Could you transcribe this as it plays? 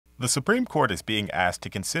The Supreme Court is being asked to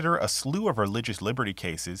consider a slew of religious liberty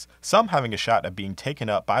cases, some having a shot at being taken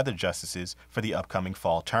up by the justices for the upcoming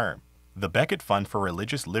fall term. The Becket Fund for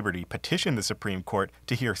Religious Liberty petitioned the Supreme Court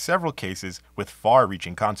to hear several cases with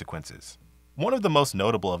far-reaching consequences. One of the most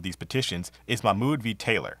notable of these petitions is Mahmoud v.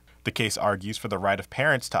 Taylor. The case argues for the right of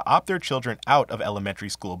parents to opt their children out of elementary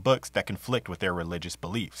school books that conflict with their religious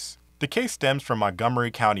beliefs. The case stems from Montgomery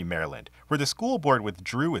County, Maryland, where the school board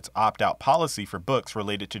withdrew its opt-out policy for books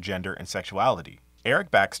related to gender and sexuality.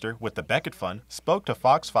 Eric Baxter, with the Becket Fund, spoke to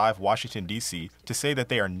Fox 5 Washington, D.C. to say that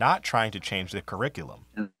they are not trying to change the curriculum.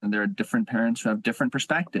 And there are different parents who have different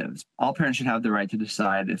perspectives. All parents should have the right to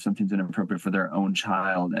decide if something's inappropriate for their own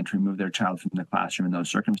child and to remove their child from the classroom in those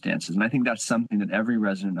circumstances. And I think that's something that every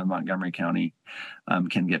resident of Montgomery County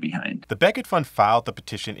can get behind. The Becket Fund filed the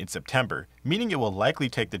petition in September, meaning it will likely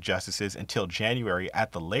take the justices until January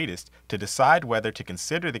at the latest to decide whether to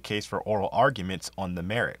consider the case for oral arguments on the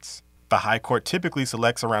merits. The High Court typically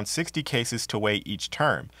selects around 60 cases to weigh each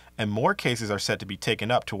term, and more cases are set to be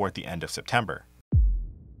taken up toward the end of September.